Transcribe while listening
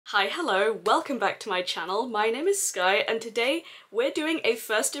Hi, hello, welcome back to my channel. My name is Skye and today we're doing a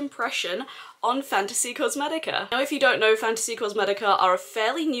first impression on Fantasy Comestica. Now if you don't know, Fantasy Comestica are a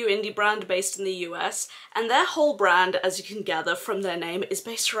fairly new indie brand based in the US, and their whole brand, as you can gather from their name, is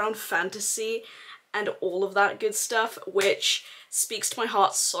based around fantasy and all of that good stuff, which speaks to my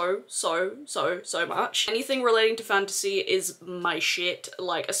heart so much. Anything relating to fantasy is my shit,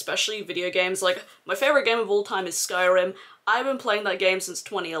 like especially video games. Like my favorite game of all time is Skyrim. I've been playing that game since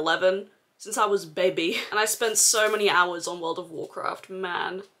 2011, since I was a baby, and I spent so many hours on World of Warcraft.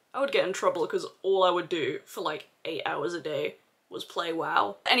 Man, I would get in trouble because all I would do for like 8 hours a day was play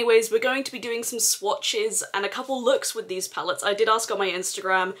WoW. Anyways, we're going to be doing some swatches and a couple looks with these palettes. I did ask on my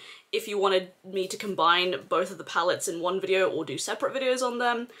Instagram if you wanted me to combine both of the palettes in one video or do separate videos on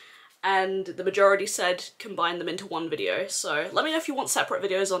them, and the majority said combine them into one video. So let me know if you want separate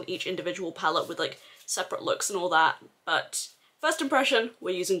videos on each individual palette with like separate looks and all that, but first impression,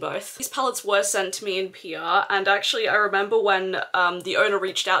 we're using both. These palettes were sent to me in PR, and actually I remember when the owner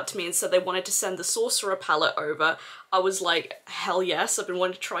reached out to me and said they wanted to send the Sorcerer palette over, I was like, hell yes, I've been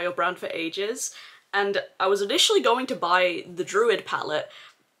wanting to try your brand for ages. And I was initially going to buy the Druid palette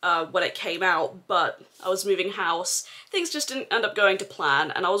when it came out, but I was moving house. Things just didn't end up going to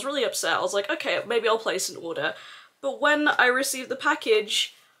plan, and I was really upset. I was like, okay, maybe I'll place an order. But when I received the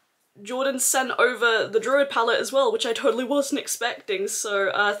package, Jordan sent over the Druid palette as well, which I totally wasn't expecting,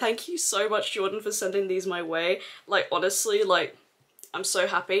 so thank you so much, Jordan, for sending these my way. Like, honestly, like, I'm so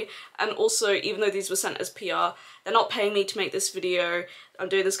happy. And also, even though these were sent as PR, they're not paying me to make this video. I'm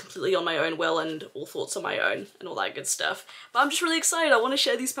doing this completely on my own will and all thoughts on my own and all that good stuff. But I'm just really excited. I want to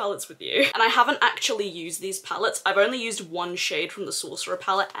share these palettes with you. And I haven't actually used these palettes. I've only used one shade from the Sorcerer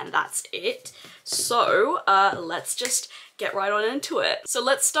palette and that's it. So let's just get right on into it. So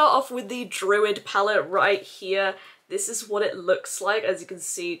let's start off with the Druid palette right here. This is what it looks like. As you can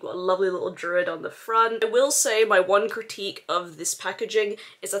see, got a lovely little Druid on the front. I will say my one critique of this packaging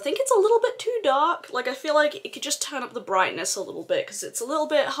is I think it's a little bit too dark. Like, I feel like it could just turn up the brightness a little bit because it's a little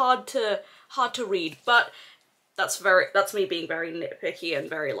bit hard to read, but that's me being very nitpicky and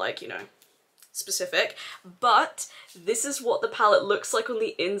very, like, you know, specific. But this is what the palette looks like on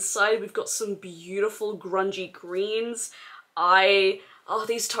the inside. We've got some beautiful grungy greens. Oh,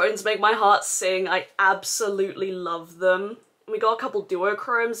 these tones make my heart sing. I absolutely love them. We got a couple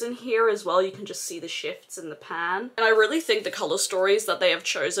duochromes in here as well. You can just see the shifts in the pan. And I really think the color stories that they have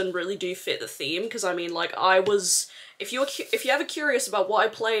chosen really do fit the theme, because I mean, like, if you're ever curious about what I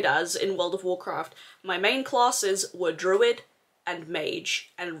played as in World of Warcraft, my main classes were Druid and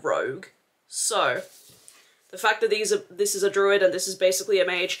Mage and Rogue. So the fact that this is a Druid and this is basically a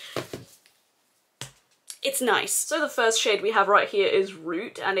Mage, it's nice. So the first shade we have right here is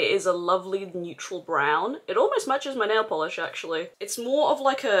Root, and it is a lovely neutral brown. It almost matches my nail polish, actually. It's more of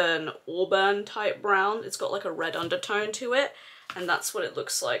like an auburn type brown. It's got like a red undertone to it, and that's what it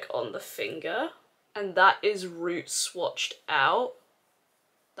looks like on the finger. And that is Root swatched out.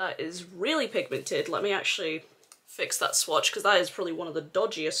 That is really pigmented. Let me actually fix that swatch, because that is probably one of the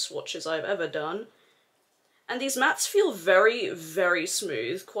dodgiest swatches I've ever done. And these mattes feel very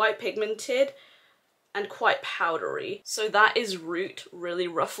smooth, quite pigmented, and quite powdery. So that is Root, really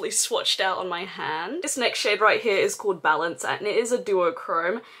roughly swatched out on my hand. This next shade right here is called Balance, and it is a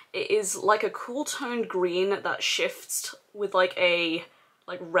duochrome. It is like a cool toned green that shifts with like a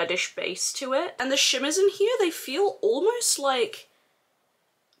reddish base to it. And the shimmers in here, they feel almost like,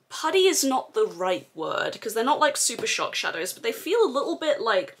 putty is not the right word, because they're not like super shock shadows, but they feel a little bit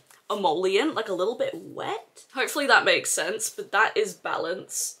like emollient, like a little bit wet. Hopefully that makes sense, but that is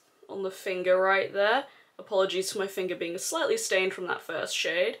Balance on the finger right there. Apologies for my finger being slightly stained from that first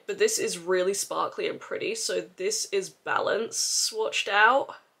shade, but this is really sparkly and pretty. So this is Balance swatched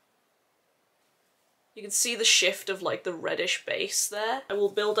out. You can see the shift of like the reddish base there. I will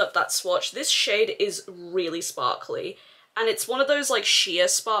build up that swatch. This shade is really sparkly, and it's one of those like sheer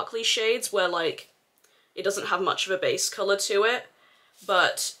sparkly shades where like it doesn't have much of a base color to it,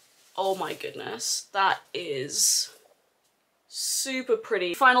 but oh my goodness, that is super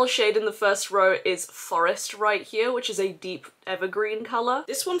pretty. Final shade in the first row is Forest right here, which is a deep evergreen color.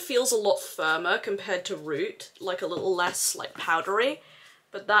 This one feels a lot firmer compared to Root, like a little less like powdery,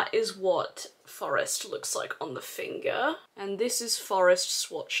 but that is what Forest looks like on the finger. And this is Forest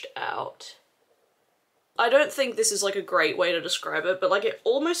swatched out. I don't think this is like a great way to describe it, but like it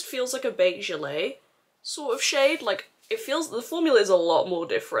almost feels like a beige sort of shade. Like it feels, the formula is a lot more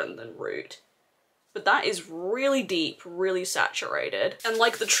different than Root. but that is really deep, really saturated. And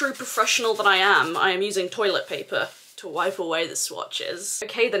like the true professional that I am using toilet paper to wipe away the swatches.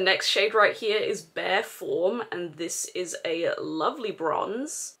 Okay, the next shade right here is Bare Form, and this is a lovely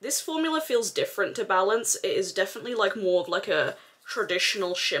bronze. This formula feels different to Balance. It is definitely like more of like a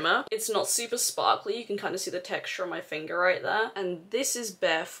traditional shimmer. It's not super sparkly. You can kind of see the texture on my finger right there. And this is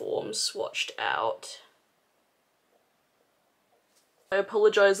Bare Form swatched out. I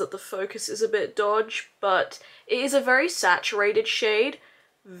apologize that the focus is a bit dodgy, but it is a very saturated shade,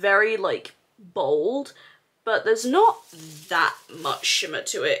 very like bold, but there's not that much shimmer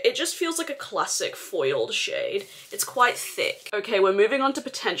to it. It just feels like a classic foiled shade. It's quite thick. Okay, we're moving on to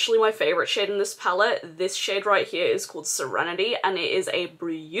potentially my favorite shade in this palette. This shade right here is called Serenity, and it is a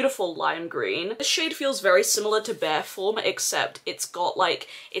beautiful lime green. This shade feels very similar to Bare Form, except it's got like,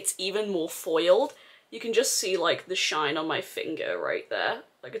 it's even more foiled. You can just see like the shine on my finger right there.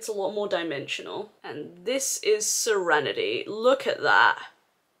 Like it's a lot more dimensional. And this is Serenity. Look at that.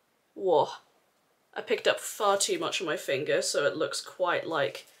 Whoa. I picked up far too much on my finger, so it looks quite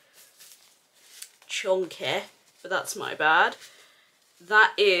like chunky, but that's my bad.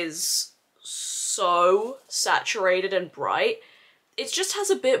 That is so saturated and bright. It just has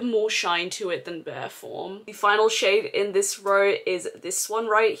a bit more shine to it than Bare Form. The final shade in this row is this one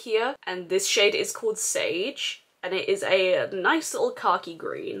right here, and this shade is called Sage, and it is a nice little khaki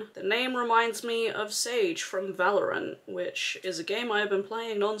green. The name reminds me of Sage from Valorant, which is a game I have been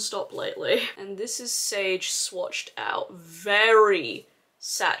playing non-stop lately. And this is Sage swatched out. Very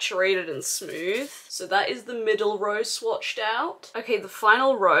saturated and smooth. So that is the middle row swatched out. Okay, the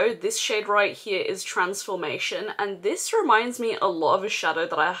final row, this shade right here is Transformation, and this reminds me a lot of a shadow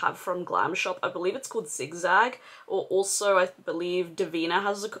that I have from Glam Shop. I believe it's called Zigzag, or also I believe Davina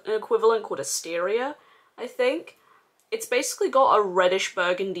has an equivalent called Asteria, I think. It's basically got a reddish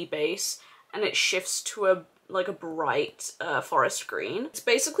burgundy base, and it shifts to a bright forest green. It's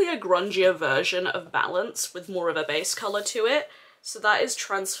basically a grungier version of Balance with more of a base color to it. So that is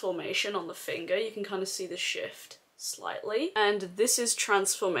Transformation on the finger. You can kind of see the shift slightly. And this is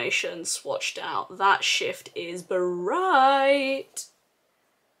Transformation swatched out. That shift is bright.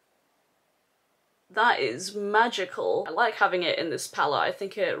 That is magical. I like having it in this palette. I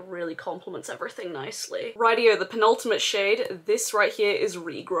think it really complements everything nicely. Rightio, the penultimate shade, this right here is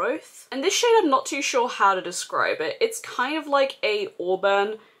Regrowth. And this shade, I'm not too sure how to describe it. It's kind of like a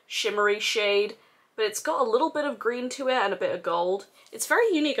auburn shimmery shade, but it's got a little bit of green to it and a bit of gold. It's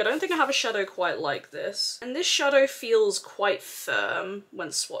very unique. I don't think I have a shadow quite like this. And this shadow feels quite firm when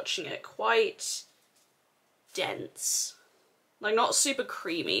swatching it, quite dense. Like not super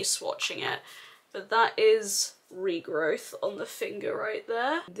creamy swatching it, but that is Regrowth on the finger right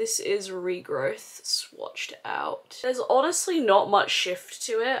there. This is Regrowth swatched out. There's honestly not much shift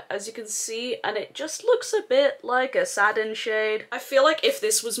to it, as you can see, and it just looks a bit like a satin shade. I feel like if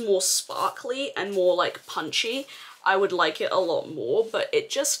this was more sparkly and more like punchy, I would like it a lot more, but it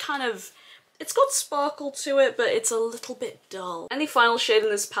just kind of, it's got sparkle to it, but it's a little bit dull. And the final shade in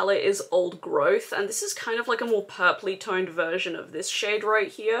this palette is Old Growth, and this is kind of like a more purpley toned version of this shade right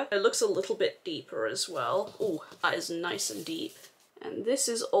here. It looks a little bit deeper as well. Ooh, that is nice and deep. And this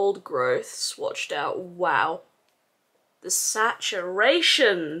is Old Growth swatched out. Wow. The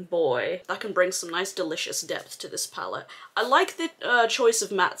saturation, boy. That can bring some nice delicious depth to this palette. I like the choice of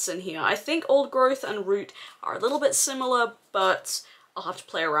mattes in here. I think Old Growth and Root are a little bit similar, but I'll have to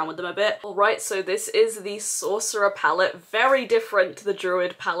play around with them a bit. Alright, so this is the Sorcerer palette. Very different to the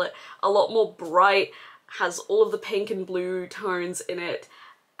Druid palette. A lot more bright, has all of the pink and blue tones in it,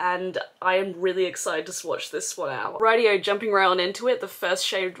 and I am really excited to swatch this one out. Rightio, jumping right on into it, the first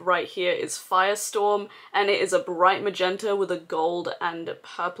shade right here is Firestorm, and it is a bright magenta with a gold and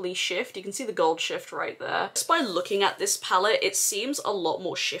purpley shift. You can see the gold shift right there. Just by looking at this palette, it seems a lot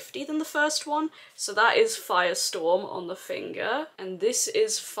more shifty than the first one. So that is Firestorm on the finger, and this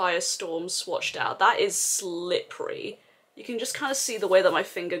is Firestorm swatched out. That is slippery. You can just kind of see the way that my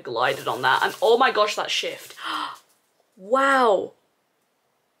finger glided on that, and oh my gosh, that shift. Wow.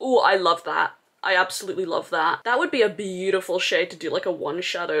 Ooh, I love that. I absolutely love that. That would be a beautiful shade to do like a one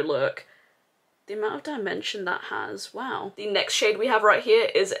shadow look. The amount of dimension that has, wow. The next shade we have right here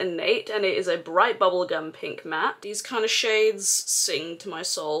is Innate, and it is a bright bubblegum pink matte. These kind of shades sing to my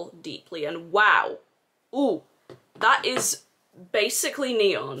soul deeply, and wow. Ooh, that is basically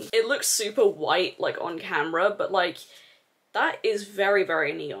neon. It looks super white like on camera, but like that is very,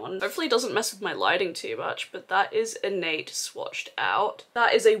 very neon. Hopefully it doesn't mess with my lighting too much, but that is Innate swatched out.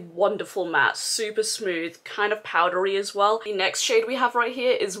 That is a wonderful matte, super smooth, kind of powdery as well. The next shade we have right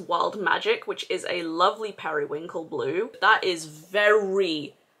here is Wild Magic, which is a lovely periwinkle blue. That is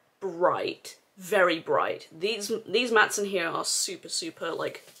very bright. very bright. These mattes in here are super, super,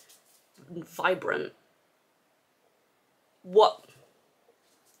 like, vibrant. What?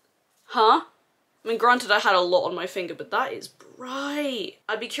 Huh? I mean, granted I had a lot on my finger, but that is bright.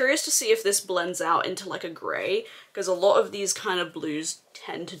 I'd be curious to see if this blends out into like a grey, because a lot of these kind of blues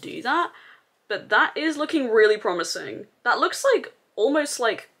tend to do that, but that is looking really promising. That looks like almost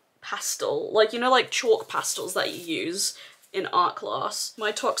like pastel, like, you know, like chalk pastels that you use in art class.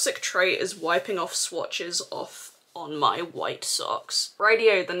 My toxic trait is wiping off swatches off on my white socks.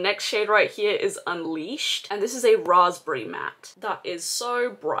 Rightio, the next shade right here is Unleashed, and this is a raspberry matte. That is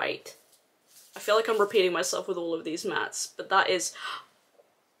so bright. I feel like I'm repeating myself with all of these mattes, but that is...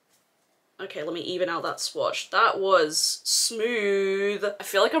 Okay, let me even out that swatch. That was smooth. I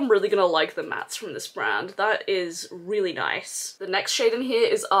feel like I'm really gonna like the mattes from this brand. That is really nice. The next shade in here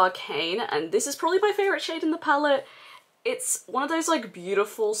is Arcane, and this is probably my favorite shade in the palette. It's one of those like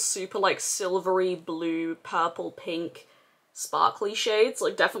beautiful, super like silvery blue, purple, pink, sparkly shades.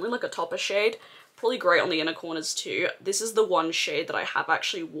 Like definitely like a topper shade. Probably great on the inner corners too. This is the one shade that I have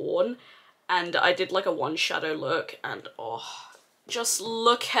actually worn, and I did like a one shadow look, and oh, just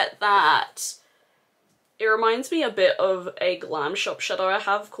look at that. It reminds me a bit of a glam shop shadow I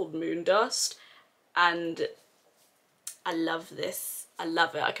have called Moondust, and I love this. I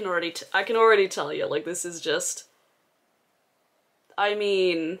love it. I can already tell you, like, this is just... I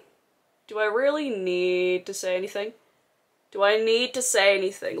mean, do I really need to say anything? Do I need to say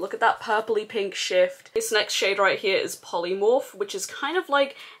anything? Look at that purpley pink shift. This next shade right here is Polymorph, which is kind of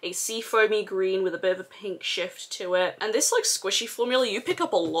like a seafoamy green with a bit of a pink shift to it. And this like squishy formula, you pick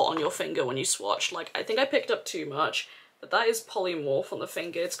up a lot on your finger when you swatch. Like, I think I picked up too much, but that is Polymorph on the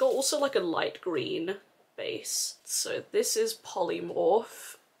finger. It's got also like a light green base. So this is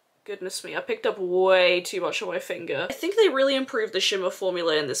Polymorph. Goodness me, I picked up way too much on my finger. I think they really improved the shimmer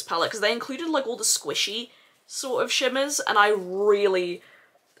formula in this palette because they included like all the squishy sort of shimmers, and I really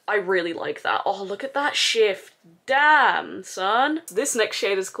like that. Oh, look at that shift. Damn, son. This next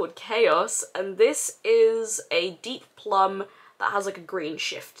shade is called Chaos, and this is a deep plum that has like a green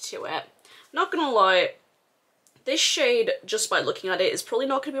shift to it. Not gonna lie, this shade, just by looking at it, is probably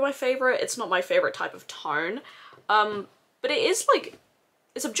not gonna be my favorite. It's not my favorite type of tone, but it is like,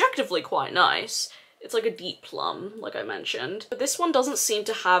 it's objectively quite nice. It's like a deep plum, like I mentioned. But this one doesn't seem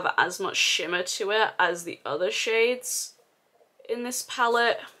to have as much shimmer to it as the other shades in this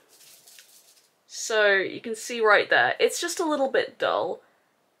palette. So you can see right there, it's just a little bit dull.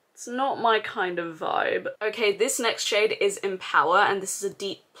 It's not my kind of vibe. Okay, this next shade is Empower, and this is a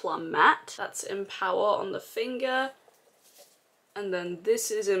deep plum matte. That's Empower on the finger. And then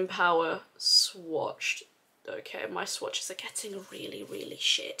this is Empower swatched. Okay, my swatches are getting really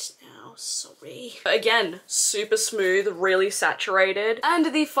shit now, sorry. But again, super smooth, really saturated.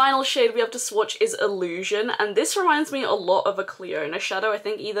 And the final shade we have to swatch is Illusion, and this reminds me a lot of a Cleona shadow, I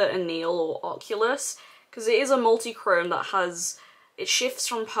think either Anil or Oculus, because it is a multi-chrome that has, it shifts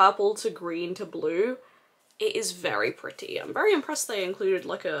from purple to green to blue. It is very pretty. I'm very impressed they included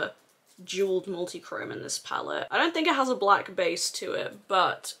like a jeweled multi-chrome in this palette. I don't think it has a black base to it,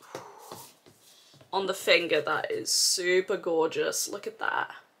 but on the finger, that is super gorgeous. Look at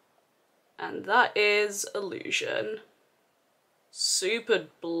that. And that is Illusion. Super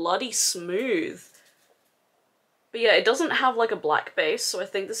bloody smooth. But yeah, it doesn't have like a black base, so I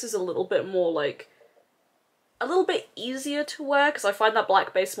think this is a little bit more like, a little bit easier to wear, because I find that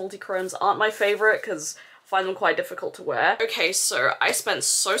black base multi-chromes aren't my favorite, because find them quite difficult to wear. Okay, so I spent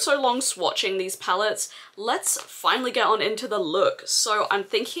so long swatching these palettes. Let's finally get on into the look. So I'm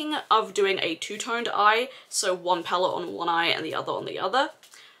thinking of doing a two-toned eye, so one palette on one eye and the other on the other.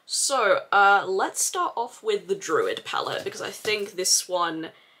 So let's start off with the Druid palette, because I think this one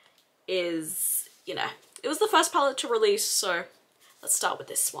is, you know, it was the first palette to release, so let's start with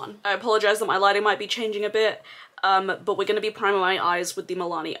this one. I apologize that my lighting might be changing a bit, but we're going to be priming my eyes with the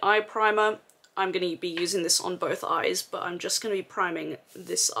Milani eye primer. I'm going to be using this on both eyes, but I'm just going to be priming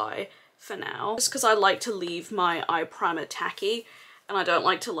this eye for now. Just because I like to leave my eye primer tacky, and I don't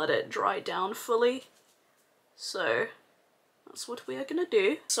like to let it dry down fully. So that's what we are going to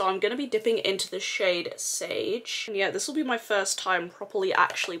do. So I'm going to be dipping into the shade Sage. And yeah, this will be my first time properly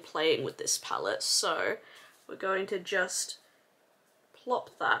actually playing with this palette. So we're going to just plop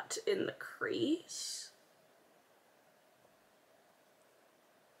that in the crease.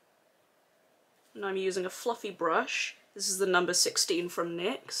 And I'm using a fluffy brush. This is the number 16 from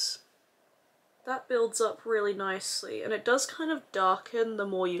NYX. That builds up really nicely, and it does kind of darken the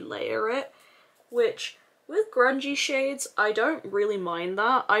more you layer it, which with grungy shades, I don't really mind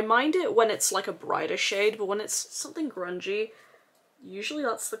that. I mind it when it's like a brighter shade, but when it's something grungy, Usually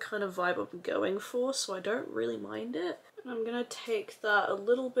that's the kind of vibe I'm going for, so I don't really mind it. And I'm gonna take that a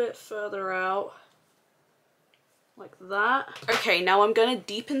little bit further out, like that. Okay, now I'm gonna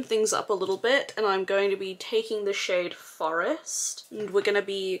deepen things up a little bit, and I'm going to be taking the shade Forest, and we're gonna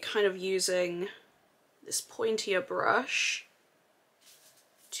be kind of using this pointier brush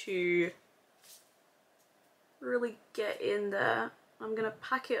to really get in there. I'm gonna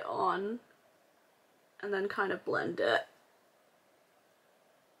pack it on and then kind of blend it.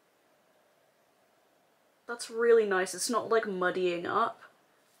 That's really nice. It's not like muddying up,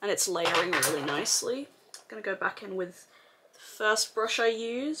 and it's layering really nicely. I'm gonna go back in with the first brush I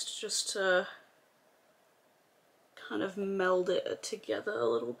used just to kind of meld it together a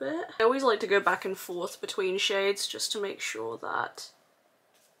little bit. I always like to go back and forth between shades just to make sure that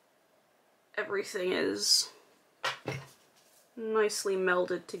everything is nicely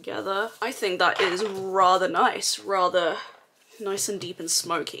melded together. I think that is rather nice and deep and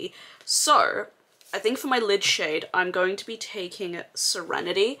smoky. So I think for my lid shade, I'm going to be taking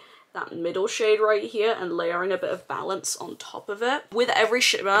Serenity, that middle shade right here, and layering a bit of balance on top of it. With every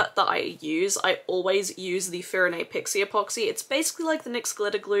shimmer that I use, I always use the Farinay Pixie Epoxy. It's basically like the NYX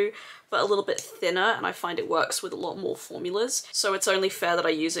Glitter Glue, but a little bit thinner, and I find it works with a lot more formulas. So it's only fair that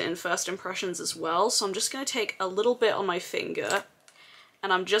I use it in first impressions as well. So I'm just gonna take a little bit on my finger,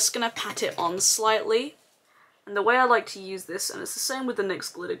 and I'm just gonna pat it on slightly. And the way I like to use this, and it's the same with the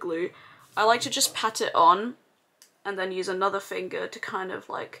NYX Glitter Glue, I like to just pat it on and then use another finger to kind of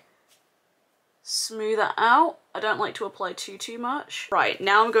like smooth it out. I don't like to apply too much. Right,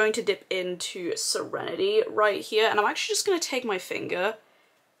 now I'm going to dip into Serenity right here, and I'm actually just going to take my finger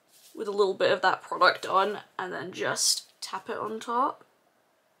with a little bit of that product on and then just tap it on top.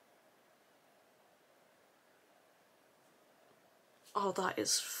 Oh, that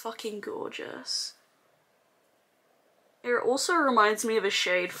is fucking gorgeous. It also reminds me of a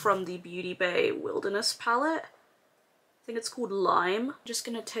shade from the Beauty Bay Wilderness palette. I think it's called Lime. I'm just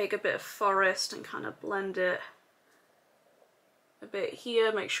gonna take a bit of Forest and kind of blend it a bit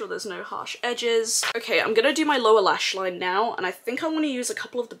here, make sure there's no harsh edges. Okay, I'm gonna do my lower lash line now, and I think I want to use a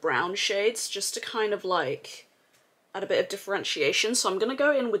couple of the brown shades just to kind of like add a bit of differentiation. So I'm gonna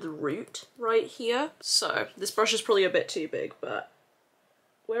go in with Root right here. So this brush is probably a bit too big, but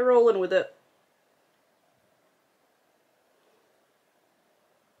we're rolling with it.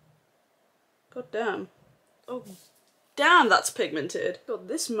 God damn. Oh, damn, that's pigmented. God,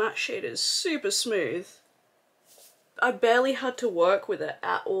 this matte shade is super smooth. I barely had to work with it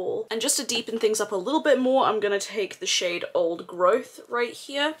at all. And just to deepen things up a little bit more, I'm gonna take the shade Old Growth right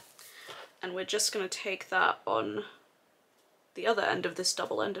here. And we're just gonna take that on the other end of this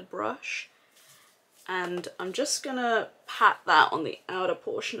double-ended brush. And I'm just gonna pat that on the outer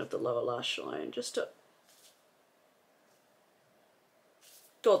portion of the lower lash line, just to...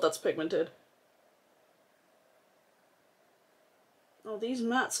 God, that's pigmented. Oh, these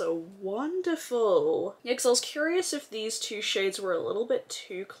mattes are wonderful. Yeah, because I was curious if these two shades were a little bit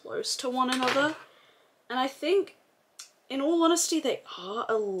too close to one another. And I think, in all honesty, they are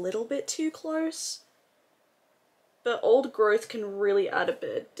a little bit too close. But Old Growth can really add a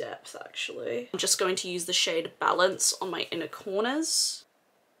bit of depth, actually. I'm just going to use the shade Balance on my inner corners.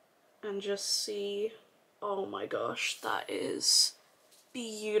 And just see... Oh my gosh, that is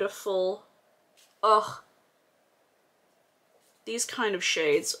beautiful. Ugh. These kind of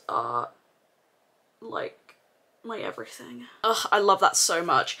shades are like my everything. Ugh, I love that so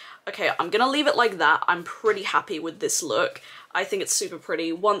much. Okay, I'm gonna leave it like that. I'm pretty happy with this look. I think it's super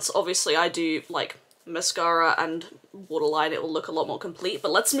pretty. Once, obviously, I do like mascara and waterline, it will look a lot more complete.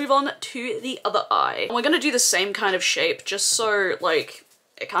 But let's move on to the other eye. And we're gonna do the same kind of shape just so like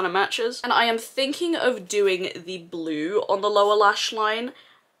it kind of matches. And I am thinking of doing the blue on the lower lash line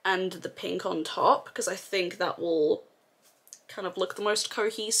and the pink on top, because I think that will kind of look the most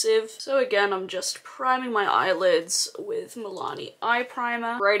cohesive. So again, I'm just priming my eyelids with Milani eye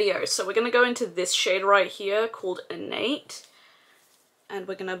primer. Radio. So we're gonna go into this shade right here called Innate, and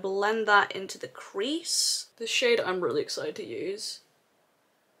we're gonna blend that into the crease. This shade I'm really excited to use.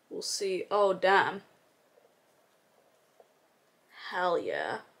 We'll see. Oh damn. Hell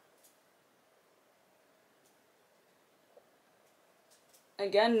yeah.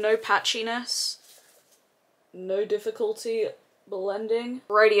 Again, no patchiness. No difficulty blending.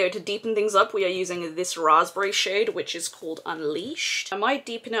 Radio, to deepen things up, we are using this raspberry shade, which is called Unleashed. I might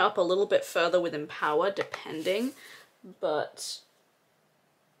deepen it up a little bit further with Empower, depending, but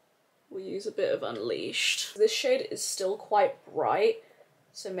we'll use a bit of Unleashed. This shade is still quite bright,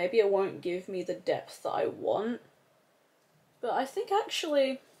 so maybe it won't give me the depth that I want, but I think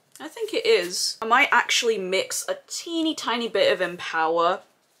actually I think it is. I might actually mix a teeny tiny bit of Empower,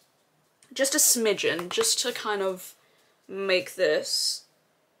 just a smidgen, just to kind of make this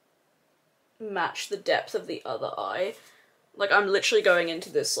match the depth of the other eye. Like, I'm literally going into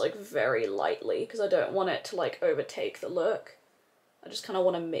this like very lightly because I don't want it to like overtake the look. I just kind of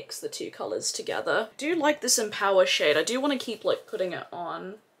want to mix the two colours together. I do like this Empower shade. I do want to keep like putting it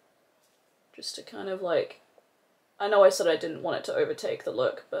on just to kind of like, I know I said I didn't want it to overtake the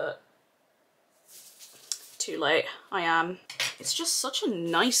look, but too late. I am. It's just such a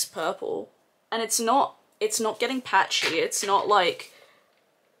nice purple, and it's not getting patchy. It's not like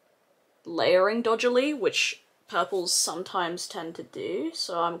layering dodgily, which purples sometimes tend to do,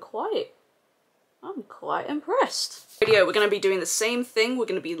 so I'm quite impressed. Video, we're going to be doing the same thing. We're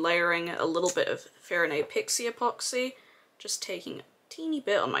going to be layering a little bit of Fair & Pixie epoxy, just taking a teeny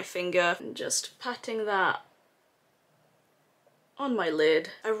bit on my finger and just patting that on my lid.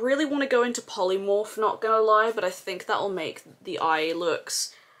 I really want to go into polymorph, not gonna lie, but I think that'll make the eye look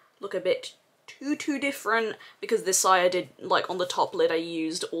a bit too different, because this eye I did, like on the top lid I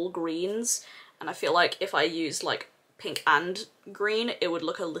used all greens, and I feel like if I used like pink and green it would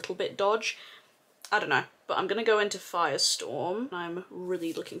look a little bit dodge. I don't know, but I'm gonna go into Firestorm. I'm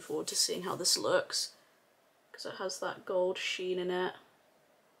really looking forward to seeing how this looks, because it has that gold sheen in it.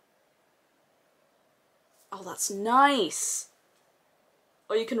 Oh, that's nice!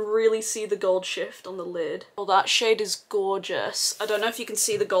 Oh, you can really see the gold shift on the lid. Oh, that shade is gorgeous. I don't know if you can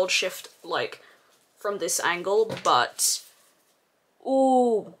see the gold shift, like, from this angle, but...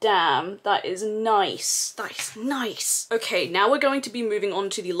 ooh, damn, that is nice. That is nice. Okay, now we're going to be moving on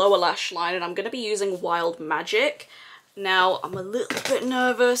to the lower lash line, and I'm going to be using Wild Magic. Now, I'm a little bit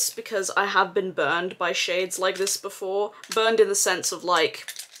nervous because I have been burned by shades like this before. Burned in the sense of, like,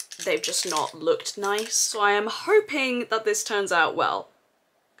 they've just not looked nice. So I am hoping that this turns out well.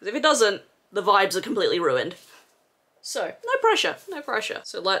 Because if it doesn't, the vibes are completely ruined. So, no pressure, no pressure.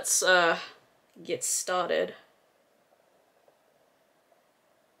 So let's get started.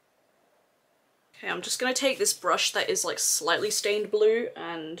 Okay, I'm just gonna take this brush that is like slightly stained blue,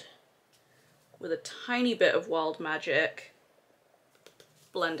 and with a tiny bit of Wild Magic,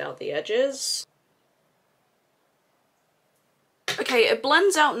 blend out the edges. Okay, it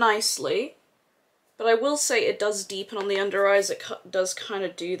blends out nicely. But I will say it does deepen on the under eyes. It does kind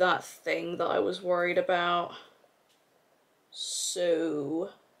of do that thing that I was worried about. So...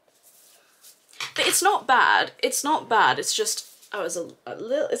 but it's not bad. It's not bad. It's just... I was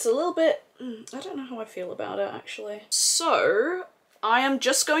it's a little bit... I don't know how I feel about it, actually. So, I am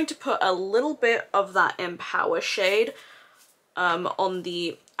just going to put a little bit of that Empower shade on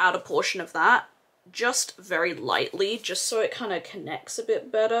the outer portion of that. Just very lightly, just so it kind of connects a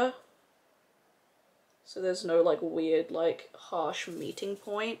bit better. So there's no like weird, like harsh meeting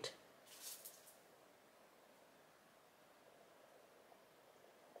point.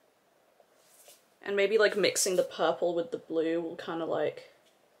 And maybe like mixing the purple with the blue will kind of like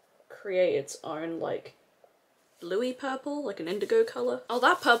create its own like bluey purple, like an indigo color. Oh,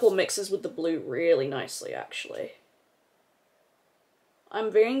 that purple mixes with the blue really nicely, actually. I'm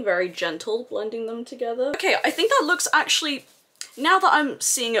being very gentle blending them together. Okay, I think that looks actually... now that I'm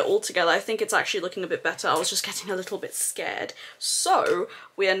seeing it all together, I think it's actually looking a bit better. I was just getting a little bit scared. So,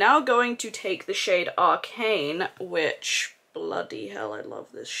 we are now going to take the shade Arcane, which, bloody hell, I love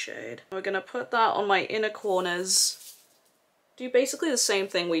this shade. We're gonna put that on my inner corners. Do basically the same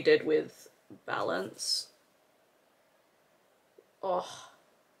thing we did with Balance. Oh.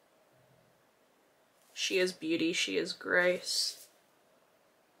 She is beauty, she is grace.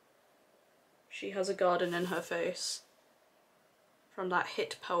 She has a garden in her face. From that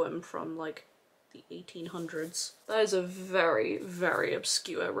hit poem from like the 1800s. That is a very, very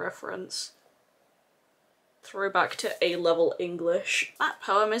obscure reference. Throwback to A-level English. That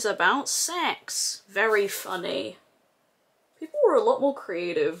poem is about sex. Very funny. People were a lot more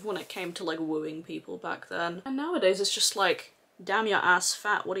creative when it came to like wooing people back then. And nowadays it's just like, damn your ass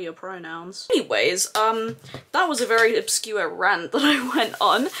fat, what are your pronouns? Anyways, that was a very obscure rant that I went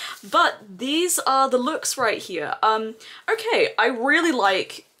on, but these are the looks right here. Okay, I really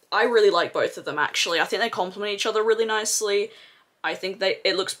like both of them, actually. I think they complement each other really nicely. I think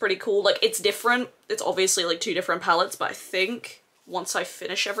it looks pretty cool. Like, it's different. It's obviously like two different palettes, but I think once I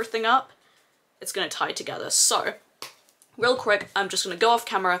finish everything up, it's gonna tie together. So, real quick, I'm just gonna go off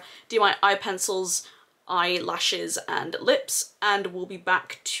camera, do my eye pencils, eyelashes and lips, and we'll be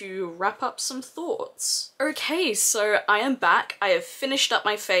back to wrap up some thoughts. Okay, so I am back. I have finished up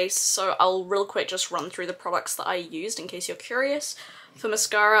my face, so I'll real quick just run through the products that I used in case you're curious. For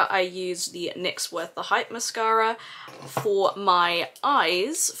mascara, I used the NYX Worth the Hype mascara. For my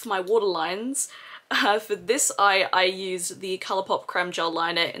eyes, for my waterlines, for this eye, I used the Colourpop Creme Gel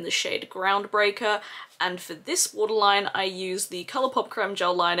Liner in the shade Groundbreaker, and for this waterline, I used the Colourpop Creme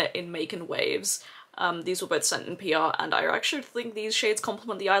Gel Liner in Making Waves. These were both sent in PR, and I actually think these shades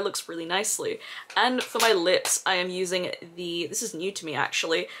complement the eye looks really nicely. And for my lips, I am using the, this is new to me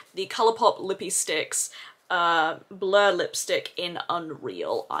actually, the Colourpop Lippy Sticks Blur lipstick in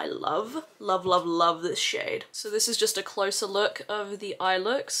Unreal. I love, love, love, love this shade. So this is just a closer look of the eye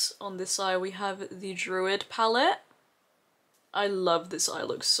looks. On this eye we have the Druid palette. I love this eye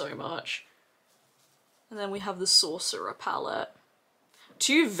look so much. And then we have the Sorcerer palette.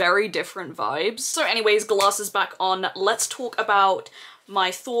 Two very different vibes. So anyways, glasses back on. Let's talk about my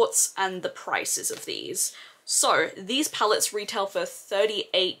thoughts and the prices of these. So these palettes retail for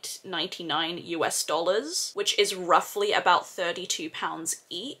 $38.99 US, which is roughly about £32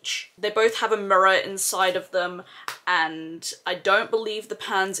 each. They both have a mirror inside of them, and I don't believe the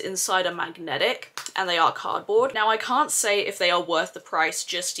pans inside are magnetic, and they are cardboard. Now I can't say if they are worth the price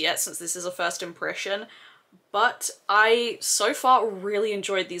just yet since this is a first impression, but I so far really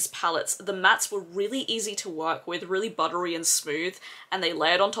enjoyed these palettes. The mattes were really easy to work with, really buttery and smooth, and they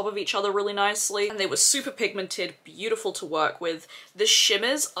layered on top of each other really nicely, and they were super pigmented, beautiful to work with. The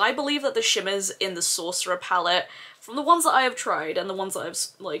shimmers, I believe that the shimmers in the Sorcerer palette, from the ones that I have tried and the ones that I've,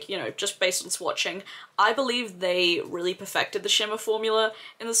 like, you know, just based on swatching, I believe they really perfected the shimmer formula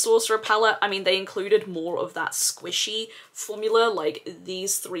in the Sorcerer palette. I mean, they included more of that squishy formula, like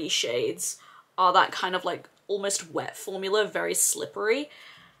these three shades are that kind of like almost wet formula, very slippery,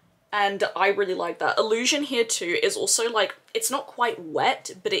 and I really like that. Illusion here too is also like, it's not quite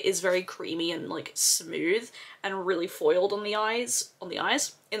wet, but it is very creamy and like smooth and really foiled on the eyes,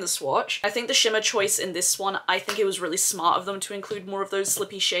 in the swatch. I think the shimmer choice in this one, I think it was really smart of them to include more of those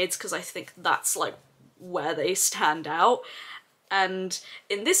slippy shades because I think that's like where they stand out. And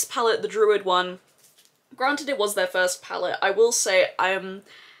in this palette, the Druid one, granted it was their first palette, I will say I'm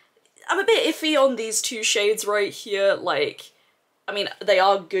a bit iffy on these two shades right here. Like, I mean, they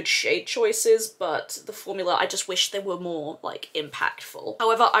are good shade choices, but the formula, I just wish they were more, like, impactful.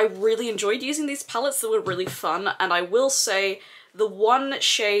 However, I really enjoyed using these palettes. They were really fun, and I will say the one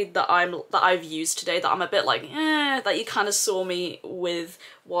shade that I've used today that I'm a bit like, that you kind of saw me with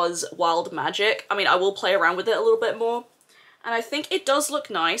was Wild Magic. I mean, I will play around with it a little bit more, and I think it does look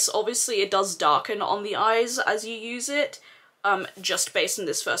nice. Obviously, it does darken on the eyes as you use it. Just based on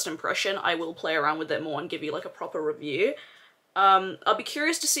this first impression, I will play around with it more and give you like a proper review. I'll be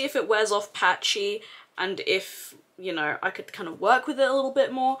curious to see if it wears off patchy and if, you know, I could kind of work with it a little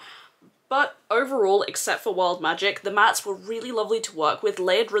bit more. But overall, except for Wild Magic, the mattes were really lovely to work with,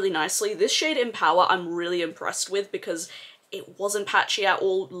 layered really nicely. This shade Empower I'm really impressed with because it wasn't patchy at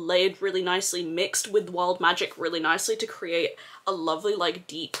all, layered really nicely, mixed with Wild Magic really nicely to create a lovely like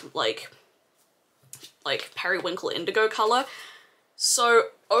deep like periwinkle indigo color. So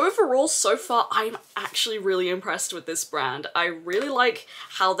overall, so far, I'm actually really impressed with this brand. I really like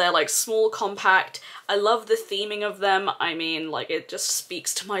how they're like small, compact. I love the theming of them. I mean, like, it just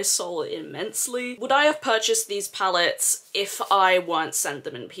speaks to my soul immensely. Would I have purchased these palettes if I weren't sent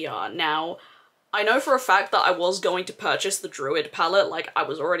them in PR? Now, I know for a fact that I was going to purchase the Druid palette, like I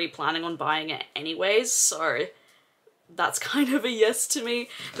was already planning on buying it anyways, so that's kind of a yes to me.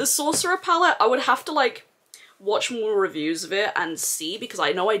 The Sorcerer palette, I would have to like watch more reviews of it and see, because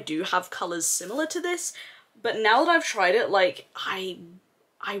I know I do have colors similar to this, but now that I've tried it, like, I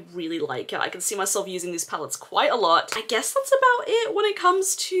really like it. I can see myself using these palettes quite a lot. I guess that's about it when it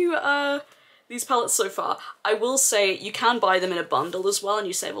comes to these palettes so far. I will say you can buy them in a bundle as well and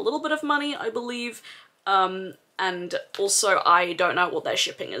you save a little bit of money, I believe. And also I don't know what their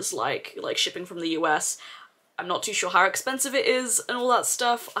shipping is like shipping from the US. I'm not too sure how expensive it is and all that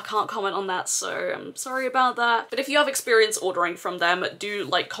stuff. I can't comment on that, so I'm sorry about that. But if you have experience ordering from them, do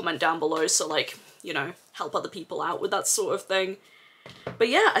like comment down below so like, you know, help other people out with that sort of thing. But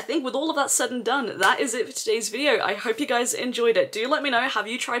yeah, I think with all of that said and done, that is it for today's video. I hope you guys enjoyed it. Do let me know, have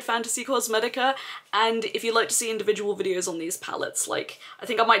you tried Fantasy Cosmetica? And if you'd like to see individual videos on these palettes, like, I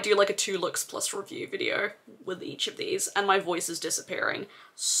think I might do like a 2 looks plus review video with each of these, and my voice is disappearing.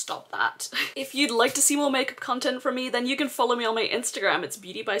 Stop that. If you'd like to see more makeup content from me, then you can follow me on my Instagram. It's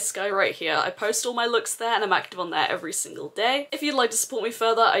Beauty by Skye right here. I post all my looks there and I'm active on there every single day. If you'd like to support me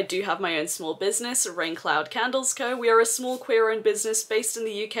further, I do have my own small business, Rain Cloud Candles Co. We are a small queer-owned business based in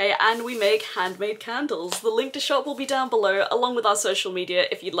the UK and we make handmade candles. The link to shop will be down below, along with our social media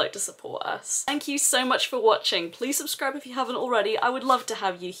if you'd like to support us. Thank you so much for watching. Please subscribe if you haven't already. I would love to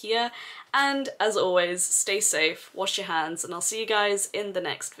have you here. And as always, stay safe, wash your hands, and I'll see you guys in the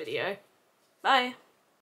next video. Bye!